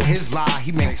 So for his lie,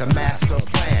 he makes a master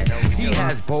plan. He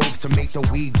has bulbs to make the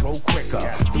weed grow quicker.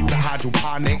 Through the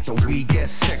hydroponic, the weed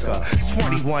gets sicker.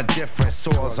 21 different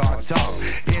soils are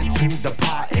dumped into the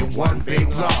pot in one big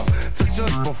lump. So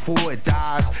just before it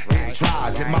dies, it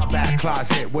dries in my back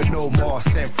closet with no more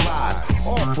scent flies.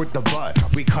 Off with the bud,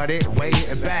 we cut it, weigh it,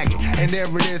 and bag it. And there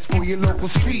it is for your local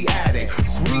street addict.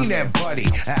 Green and buddy,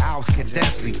 an ounce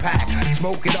condensely packed.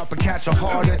 Smoke it up and catch a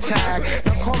heart attack.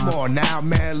 Now come on now,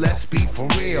 man, let's be for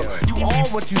real. You all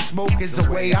what you smoke is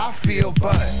the way I feel,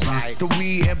 but the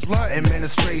weed and blunt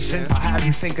administration, I have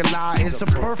you think a lie is a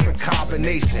perfect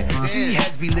combination. See,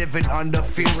 heads be living under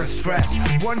fear and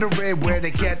stress, wondering where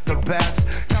to get the best.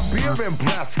 Now beer and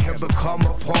bless can become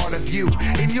a part of you.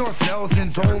 In your cells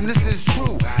and dome, this is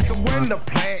true. So when the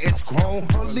plant is grown,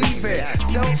 believe it.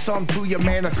 Sell some to your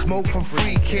man of smoke for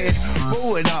free, kid.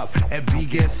 Roll it up and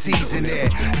begin seasoning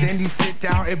it. Then you sit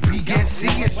down and begin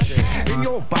seeing shit in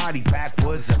your body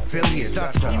backwards affiliate.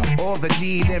 Touch all the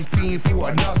need and fiend for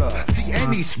another. See,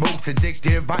 any smoke's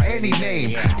addictive by any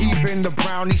name. Even the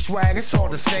brownie swag, it's all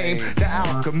the same. The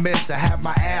alchemist, I have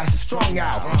my ass strung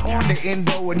out on the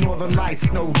Indo and Northern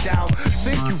Lights, no doubt.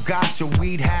 Think you got your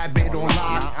weed habit on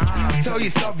lock. Tell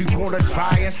yourself you wanna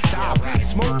try and stop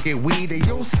smoking weed and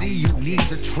you'll see you need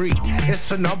the treat. It's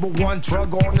the #1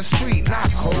 drug on the street, not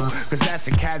coke, cause that's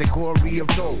a category of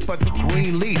dope. But the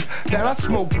green leaf that I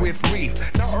smoke with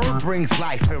reef. Now herb brings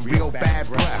life and real bad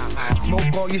breath.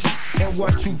 Smoke all your shit and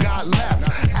what you got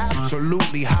left.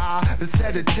 Absolutely high, the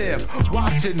sedative.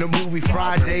 Watching the movie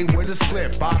Friday with a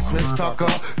slip by Chris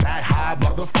Tucker, that high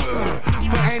motherfucker.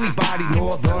 For anybody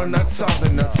northern or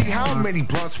southerner, see how many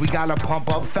blunts we gotta pump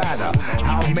up fatter.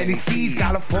 How many seeds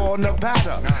gotta fall in the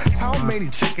batter. How many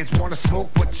chickens wanna smoke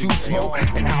what you smoke.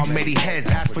 And how many heads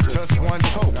ask for just one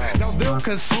toke. Now they'll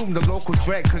consume, the local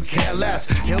dread could care less.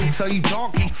 He'll sell you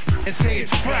donkey and say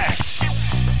it's fresh.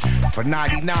 For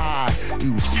 99,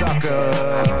 you sucker.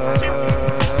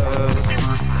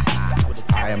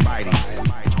 I am mighty.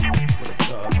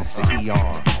 Mr.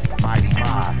 Eon, mighty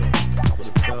mind.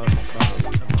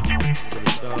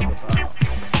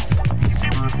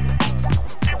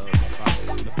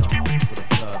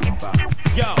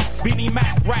 Yo, Beanie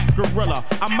Mac, rap gorilla,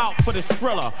 I'm out for the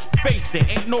Skrilla. Face it,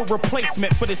 ain't no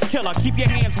replacement for this killer. Keep your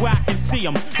hands where I can see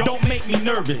them, don't make me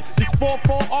nervous. This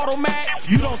 4-4 automat,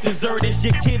 you don't deserve this,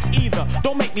 your kids either.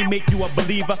 Don't make me make you a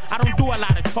believer, I don't do a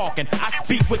lot of talking, I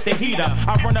speak with the heater.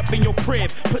 I run up in your crib,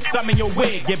 put some in your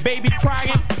wig. Your baby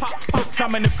crying, put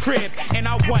some in the crib. And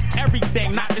I want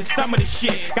everything, not just some of the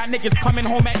shit. Got niggas coming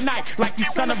home at night like you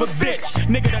son of a bitch.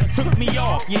 Nigga done took me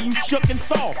off, yeah you shook and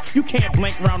soft. You can't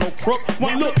blink round no crook,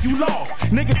 one look you lost.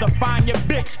 Niggas will find your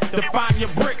bitch, define your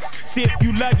bricks. See if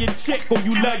you love your chick or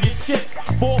you love your chicks.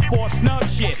 4-4 snug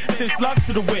shit, send slugs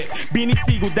to the whip. Beanie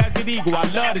Siegel, Desert Eagle, I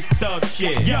love this thug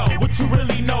shit. Yo, what you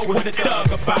really know what a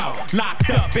thug about? Locked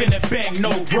up in a bang,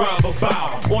 no grub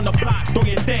about. On the block, doing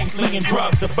your thing, slinging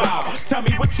drugs about. Tell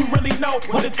me what you really know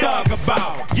what a thug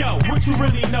about. Yo, what you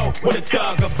really know what a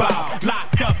thug about?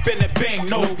 Locked up in a bang,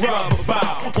 no grub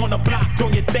about. On the block,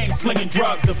 doing your thing, slinging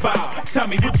drugs about. Tell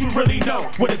me what you really know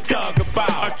what a thug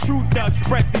about. A true thug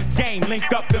spreads his game,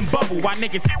 link up and bubble. While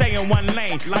niggas stay in one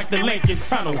lane, like the Lincoln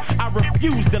Tunnel. I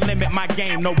refuse to limit my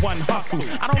game to one hustle.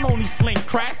 I don't only sling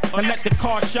crack or let the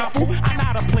car shuffle. I know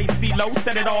how to play CeeLo,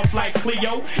 set it off like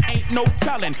Cleo. Ain't no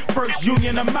telling, first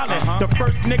Union of Melon. The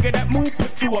first nigga that moved,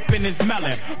 put two up in his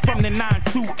melon. From the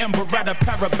 9-2 Beretta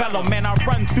Parabellum, man, I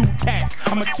run through cats.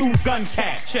 I'm a 2-gun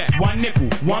cat. Check. 1 nickel,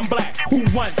 1 black, who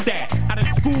want that? I done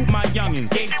schooled my youngins,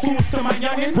 gave tools to my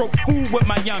youngins, broke food with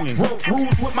my youngins, broke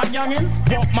rules with my youngins,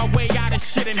 walk my my way out of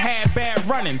shit and had bad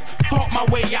run-ins. Talk my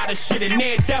way out of shit and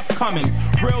near death comings.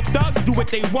 Real thugs do what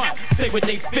they want, say what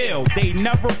they feel. They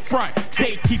never front,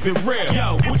 they keep it real.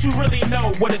 Yo, what you really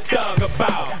know what a thug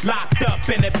about? Locked up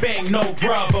in a bang, no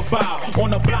grub about.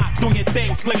 On the block doing your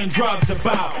thing, slinging drugs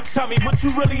about. Tell me what you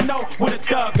really know what a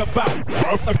thug about.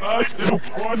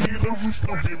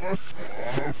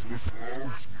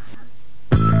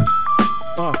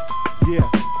 Yeah,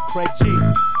 Craig G,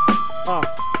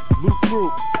 Luke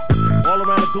Group, all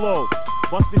around the globe.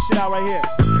 Bust this shit out right here.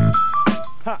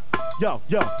 Ha. Yo,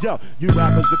 you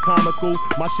rappers are comical.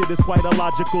 My shit is quite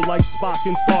illogical, like Spock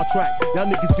in Star Trek. Y'all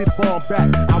niggas get bombed back.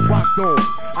 I rock domes,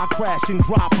 I crash and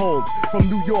drop homes. From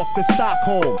New York to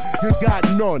Stockholm, you got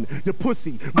none. You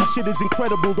pussy, my shit is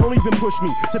incredible. Don't even push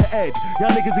me to the edge. Y'all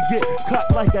niggas will get cut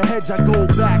like a hedge. I go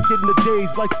back in the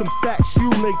days like some fat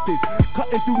shoelaces,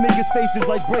 cutting through niggas' faces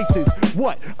like braces.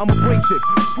 What? I'm abrasive.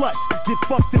 Sluts get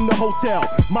fucked in the hotel.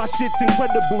 My shit's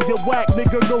incredible. You whack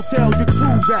nigga, go tell your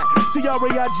crew that.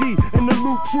 CRAIG in the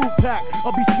Loot Troop pack.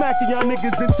 I'll be smacking y'all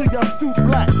niggas until y'all suit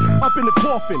black. Up in the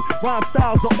coffin, rhyme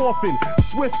styles are often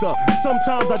swifter.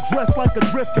 Sometimes I dress like a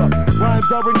drifter.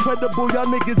 Rhymes are incredible, y'all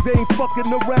niggas ain't fucking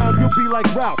around. You'll be like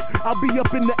Ralph. I'll be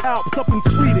up in the Alps, up in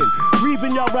Sweden.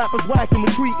 Reaving y'all rappers whack and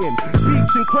retreating.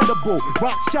 Beats incredible,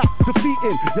 rock shot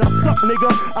defeating. Y'all suck,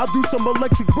 nigga. I'll do some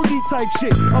electric boogie type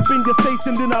shit up in your face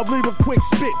and then I'll leave a quick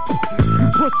spit. You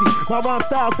pussy, my rhyme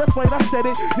styles, that's right, I said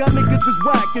it. Y'all niggas is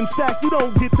whack. In fact, you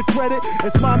don't get the credit.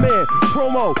 It's my man,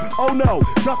 Promo. Oh no,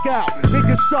 duck out.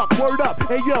 Niggas suck, word up.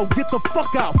 Hey yo, get the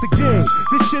fuck out the game.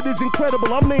 This shit is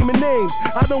incredible, I'm naming names.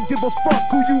 I don't give a fuck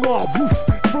who you are. Woof,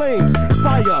 flames,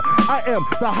 fire. I am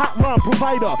the hot rhyme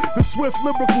provider. The swift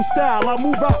lyrical style, I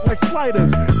move out like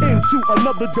sliders into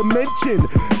another dimension.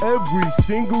 Every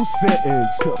single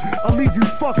sentence, I'll leave you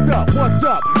fucked up. What's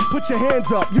up? Put your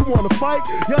hands up. You wanna fight?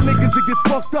 Y'all niggas will get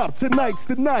fucked up. Tonight's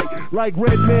the night. Like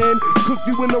Redman, cook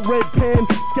you in a red pan.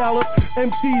 Scallop,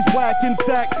 MC's whack. In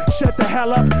fact, shut the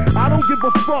hell up. I don't give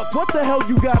a fuck. What the hell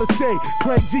you gotta say?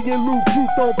 Craig G and Luke Truth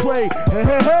don't play.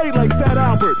 Hey, like Fat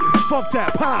Albert. Fuck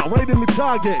that, pow, right in the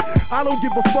target. I don't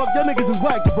give a fuck. Y'all niggas is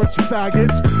whack, you bunch of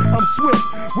faggots. I'm swift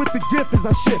with the gift as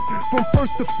I shift from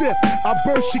first to fifth. I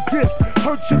burst your gift,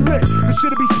 hurt your lip. The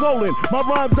shit'll be swollen. My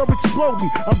rhymes are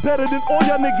exploding. I'm better than all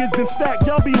y'all niggas. In fact,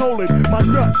 y'all be holding my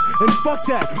nuts. And fuck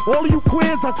that. All of you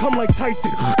queers, I come like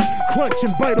Tyson. Crunch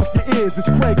and bite off your ears. It's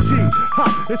Craig G.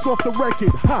 Ha, it's off the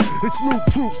record. Ha, it's Luke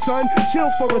Troop, son.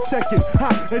 Chill for a second. Ha,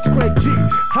 it's Craig G.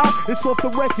 Ha, it's off the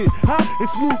record. Ha,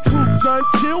 it's Luke Troop, son.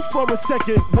 Chill for a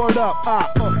second. Word up.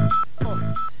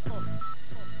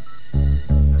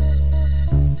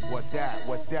 What that?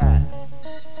 What that?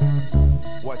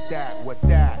 What that? What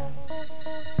that?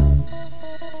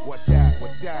 What that?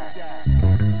 What that?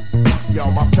 Yo,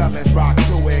 my fellas rock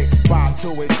to it, vibe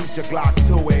to it, shoot your Glocks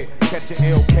to it, catch your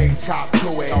ill case, cop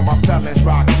to it. Yo, my fellas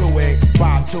rock to it,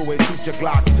 vibe to it, shoot your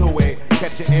Glocks to it,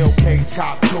 catch your ill case,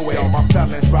 cop to it. Yo, my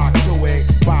fellas rock to it,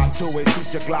 vibe to it,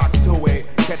 shoot your Glocks to it,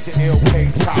 catch your ill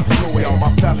case, cop to it. Yo,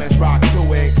 my fellas rock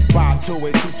to it, vibe to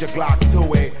it, shoot your Glocks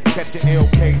to it, catch your ill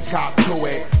case, cop to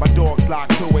it. My dogs lock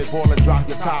to it, ballers drop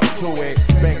your tops to it,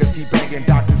 bangers keep banging,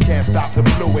 doctors can't stop the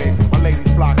fluid. My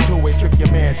ladies flock to it, trick your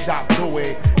man, shop to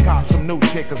it, cop some new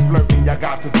shit, cause flirting, y'all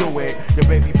got to do it. Your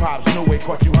baby pops knew it,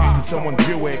 caught you hot and someone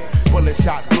drew it. Bullet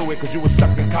shot through it, cause you was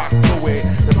sucking cock to it.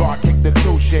 The guard kicked the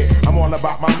true shit, I'm all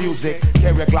about my music.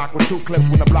 Carry a Glock with 2 clips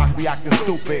when the block be acting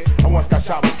stupid. I once got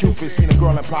shot with Cupid, seen a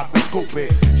girl and plot to scoop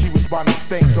it. She responded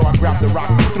stink, so I grabbed the rock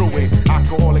and threw it.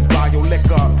 Alcoholics buy your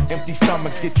liquor, empty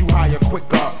stomachs get you higher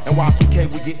quicker. And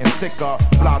Y2K we getting sicker.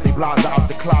 Blase Blaza out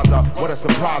the closet, what a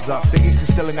surprise. The East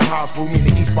is still in the house, but we in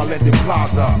the East by Linden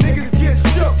Plaza. Niggas get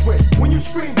shook with when you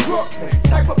scream Brooklyn.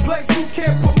 Type of place you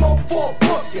can't promote for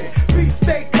booking. Beat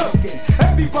stay cooking,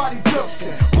 everybody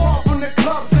jokesing. Ball from the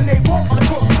clubs and they walk on the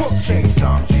crook shit.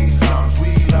 G-sums,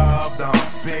 we love them.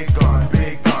 Big guns,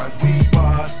 we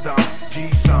bust them.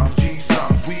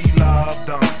 G-sums, we love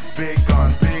them. Big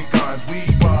guns,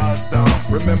 we bust them.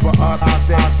 Remember us,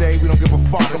 I say we don't give a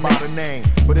fuck about a name.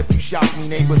 But if you shout me,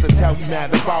 neighbors will tell you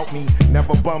mad about me.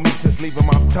 Never bum me since leaving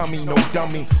my tummy, no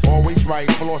dummy. Always right,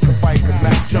 lost the fight, cause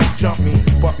Mac jump me.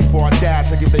 But before I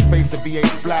dash, I give they face a V8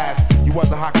 splash. You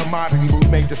was a hot commodity, but we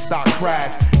made the stock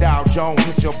crash. Dow Jones,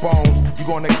 hit your bones, you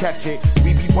gonna catch it.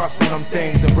 We be busting them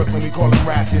things, in Brooklyn we call them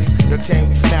ratchets. Your chain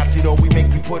we snatch it, or we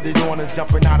make you put it on us.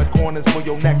 Jumping out of corners for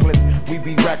your necklace, we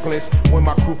be reckless. When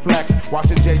my crew flex, watch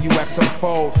the JUX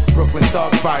unfold. Brooklyn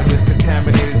thug virus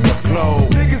contaminated the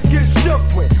globe. Niggas get shook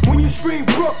with when you scream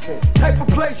Brooklyn. Type of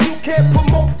place you can't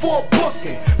promote for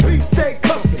booking. Beef stay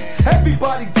cooking,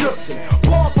 everybody jooksing.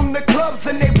 Ball from the clubs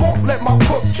and they won't let my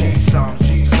books in. G-sums,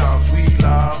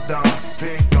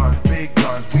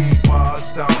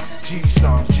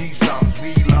 G-sums,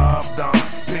 we love them.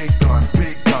 Big guns,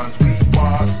 we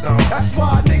bust them. That's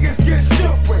why niggas get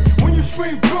shook with when you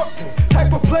scream Brooklyn.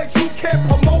 Type of place you can't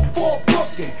promote for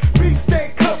booking. Beef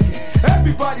stay cooking,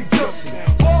 everybody juxing.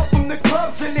 Ball from the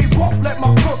clubs and they won't let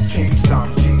my crooks in.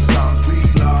 G-sums, we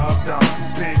love them.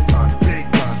 Big guns, we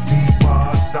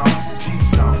bust them.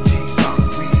 G-sums,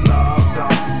 we love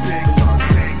them. Big guns,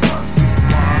 we bust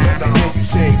them. Let me hear you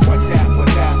say what that.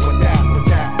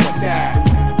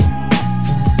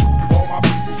 All my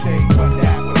people say what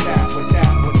that.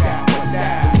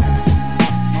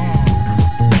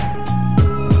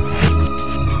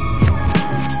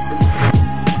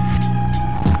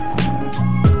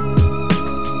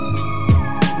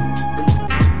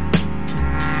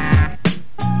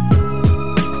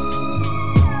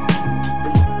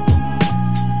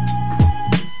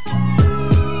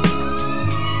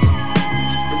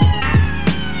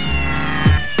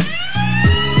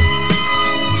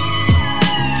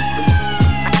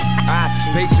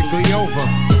 Basically over.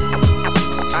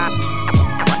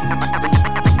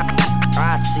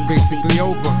 Basically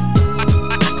over.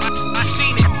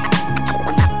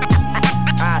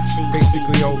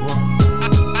 Basically over.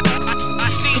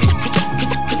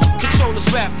 Control this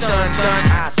rap,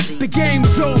 done. The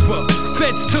game's over.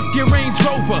 Feds took your Range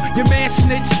Rover. Your man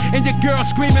snitched and your girl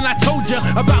screaming. I told ya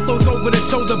about those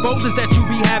over-the-shoulder boulders that you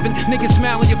be having. Niggas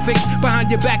smile on your face, behind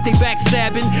your back they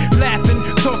backstabbing, laughing,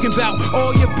 talking about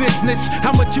all your business.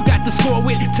 How much you got to score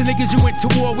with? To niggas you went to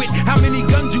war with. How many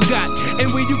guns you got?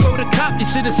 And when you go to cop, you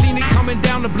should have seen it coming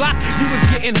down the block. You was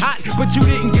getting hot, but you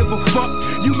didn't give a fuck.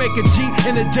 You make a G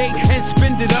in a day and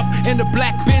spend it up. And the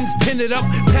black bins tinted up,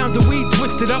 pound of weed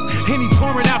twisted up, Henny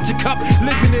pouring out your cup,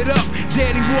 living it up,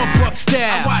 Daddy Warbuck style.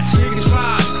 I watch niggas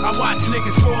rise, I watch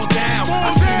niggas fall down.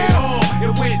 I seen it all,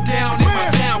 it went down in my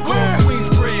town called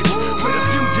Queensbridge, where the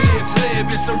fugitives live.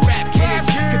 It's a rap kids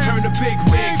can turn to big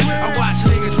wigs. I watch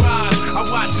niggas rise, I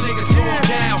watch niggas fall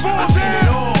down. I seen it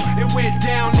all, it went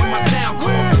down in my town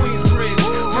called Queensbridge,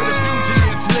 where the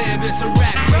fugitives live. It's a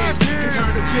rap kids can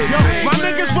turn to big wigs. My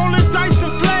niggas rolling dice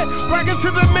and fled, bragging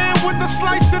to the man with the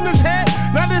slice in his head.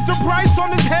 Now there's a price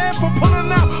on his head for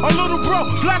pulling out a little bro,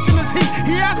 flashing his heat.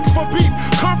 He asking for beef,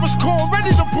 conference call,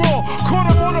 ready to brawl.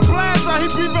 Caught him on a blast, now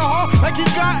he breathing hard like he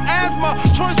got asthma.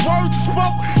 Choice words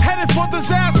spoke, headed for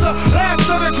disaster. Last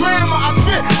of the grammar, I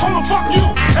spit, hold the fuck you,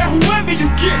 and whoever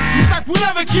you get, you like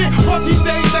whatever get. 14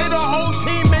 days later, whole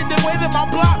team made their way to my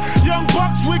block. Young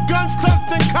bucks with guns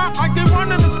tucked and cocked like they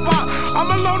running the spot.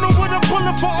 I'm a loner with a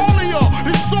bullet for all of y'all.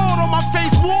 It's sword on my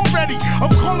face, war ready.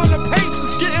 I'm calling the pace,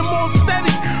 it's getting more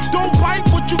steady. Don't bite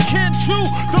what you can't chew.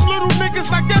 Them little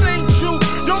niggas like that ain't you.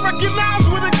 Don't recognize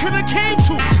where they coulda came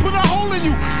to. Put a hole in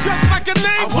you, just like a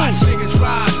name. I watch niggas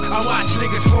rise, I watch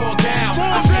niggas fall down.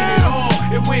 I seen it all,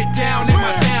 it went down in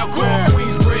my town called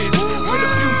Queensbridge, where the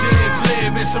fugitives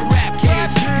live. It's a rap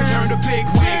kids can turn to big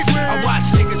wigs. I watch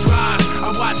niggas rise, I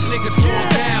watch niggas fall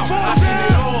down. I seen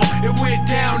it all, it went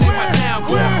down in my town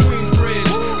called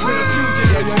Queensbridge, where the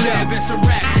fugitives live. It's a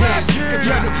rap kids can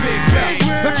turn to big wigs.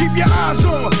 Now keep your eyes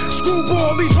on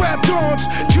Screwball, these rap dons,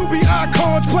 QB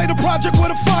icons. Play the project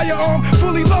with a firearm,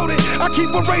 fully loaded. I keep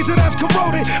a razor that's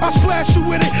corroded. I splash you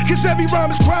with it, cause every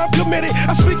rhyme is crime committed.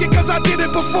 I speak it cause I did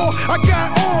it before I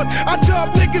got on. I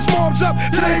dub niggas' moms up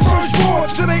to they first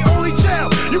ones, to they only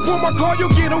child. You want my car,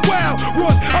 you'll get a wild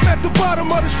one. I'm at the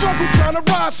bottom of the struggle, trying to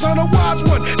rise, son, a wise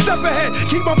one. Step ahead,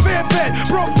 keep my fan fed.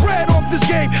 Broke bread off this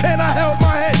game, and I held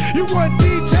my head. You want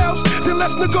details? Then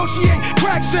let's negotiate.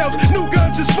 Crack sales, new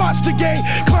guns and spots to gain.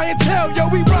 Clientele, yo,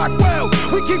 we rock well.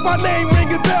 We keep our name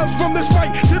ringing bells from this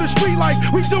right to the street life.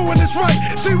 We doing this right.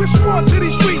 See, we sworn to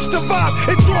these streets to vibe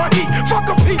and draw heat. Fuck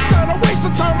a peace sign, a waste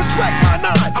of time, respect my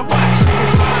nine. I watch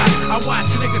niggas rise, I watch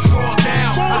niggas fall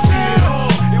down. I seen it all,